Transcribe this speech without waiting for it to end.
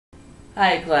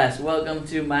Hi class, welcome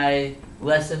to my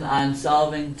lesson on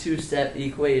solving two-step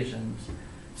equations.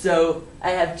 So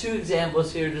I have two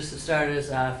examples here just to start us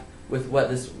off with what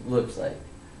this looks like.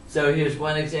 So here's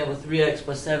one example, 3x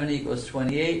plus 7 equals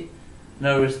 28.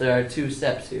 Notice there are two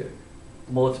steps here.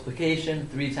 Multiplication,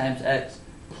 3 times x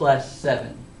plus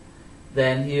 7.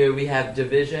 Then here we have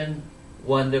division,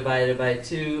 1 divided by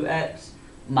 2x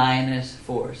minus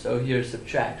 4. So here's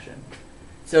subtraction.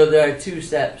 So there are two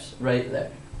steps right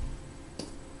there.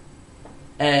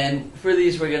 And for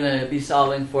these we're going to be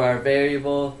solving for our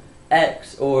variable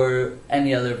x or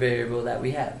any other variable that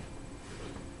we have.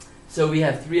 So we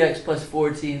have 3x plus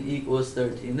 14 equals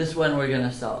 13. This one we're going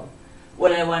to solve.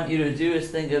 What I want you to do is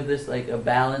think of this like a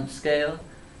balance scale.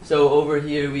 So over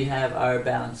here we have our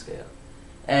balance scale.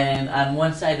 And on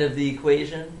one side of the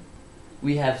equation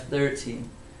we have 13.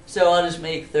 So I'll just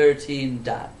make 13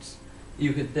 dots.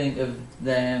 You could think of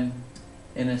them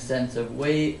in a sense of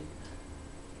weight.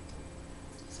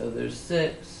 So there's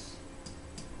 6,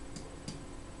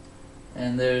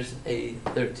 and there's a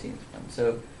 13th one.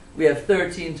 So we have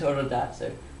 13 total dots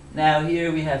there. Now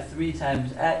here we have 3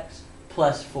 times x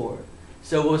plus 4.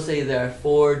 So we'll say there are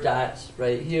 4 dots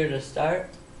right here to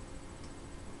start.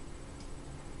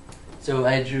 So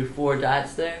I drew 4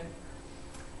 dots there.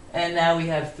 And now we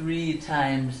have 3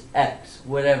 times x,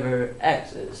 whatever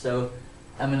x is. So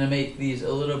I'm going to make these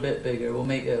a little bit bigger. We'll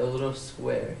make it a little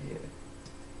square here.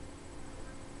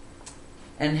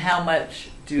 And how much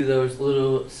do those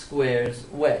little squares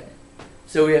weigh?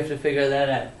 So we have to figure that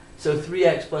out. So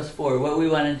 3x plus 4, what we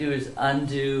want to do is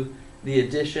undo the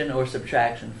addition or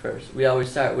subtraction first. We always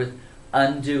start with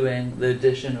undoing the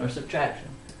addition or subtraction.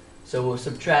 So we'll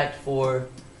subtract 4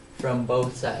 from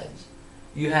both sides.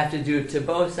 You have to do it to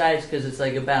both sides because it's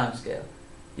like a balance scale.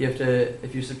 You have to,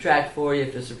 if you subtract 4, you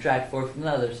have to subtract 4 from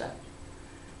the other side.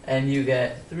 And you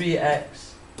get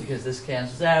 3x, because this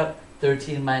cancels out.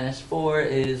 13 minus 4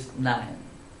 is 9.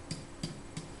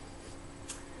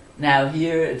 Now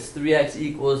here it's 3x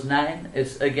equals 9.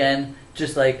 It's again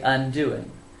just like undoing.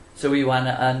 So we want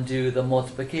to undo the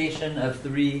multiplication of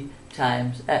 3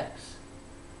 times x.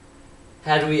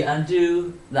 How do we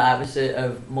undo? The opposite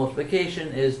of multiplication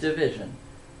is division.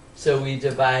 So we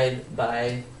divide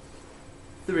by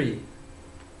 3.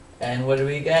 And what do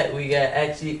we get? We get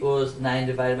x equals 9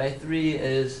 divided by 3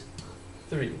 is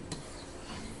 3.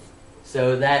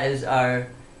 So that is our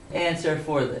answer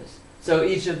for this. So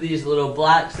each of these little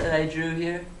blocks that I drew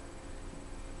here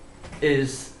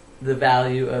is the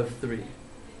value of 3.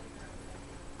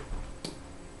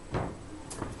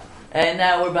 And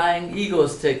now we're buying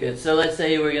Eagles tickets. So let's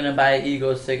say we're going to buy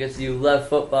Eagles tickets. You love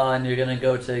football and you're going to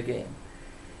go to a game.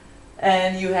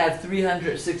 And you have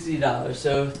 $360.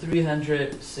 So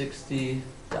 $360.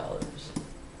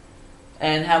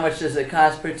 And how much does it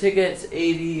cost per ticket? It's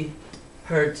 $80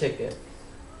 per ticket.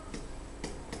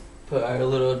 Put our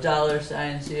little dollar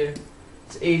signs here.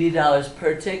 It's $80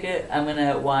 per ticket. I'm going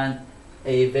to want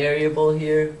a variable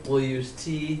here. We'll use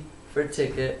T for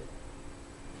ticket.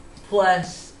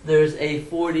 Plus, there's a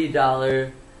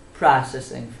 $40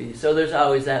 processing fee. So there's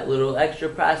always that little extra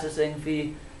processing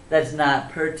fee. That's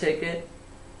not per ticket,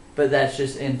 but that's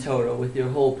just in total with your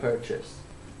whole purchase.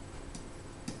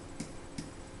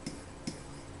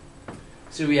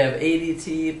 So we have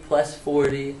 80t plus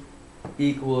 40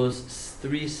 equals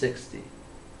 360.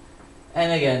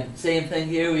 And again, same thing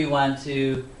here. We want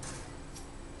to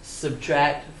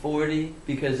subtract 40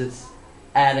 because it's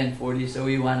adding 40. So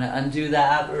we want to undo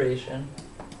that operation.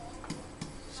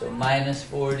 So minus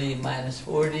 40 minus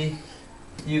 40.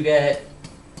 You get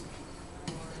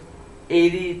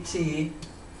 80t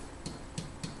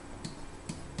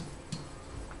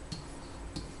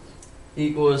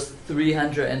equals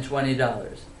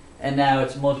 $320. And now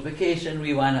it's multiplication.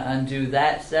 We want to undo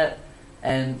that step.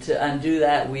 And to undo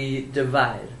that, we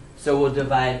divide. So we'll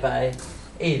divide by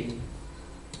 80.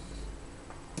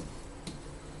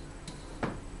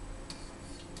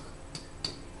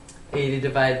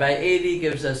 Divided by 80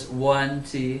 gives us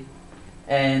 1t.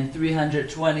 And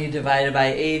 320 divided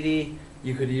by 80,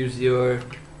 you could use your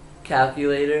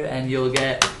calculator and you'll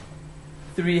get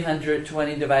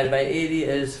 320 divided by 80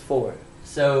 is 4.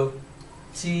 So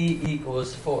t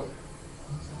equals 4.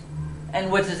 And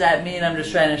what does that mean? I'm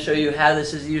just trying to show you how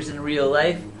this is used in real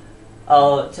life.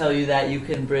 I'll tell you that you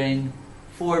can bring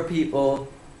 4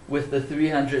 people with the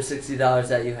 $360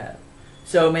 that you have.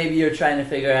 So maybe you're trying to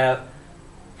figure out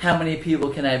how many people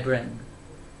can I bring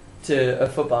to a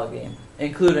football game,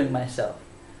 including myself.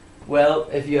 Well,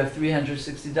 if you have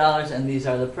 $360 and these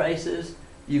are the prices,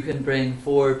 you can bring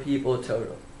 4 people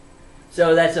total.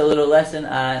 So that's a little lesson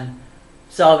on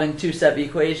solving two-step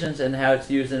equations and how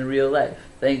it's used in real life.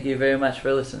 Thank you very much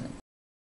for listening.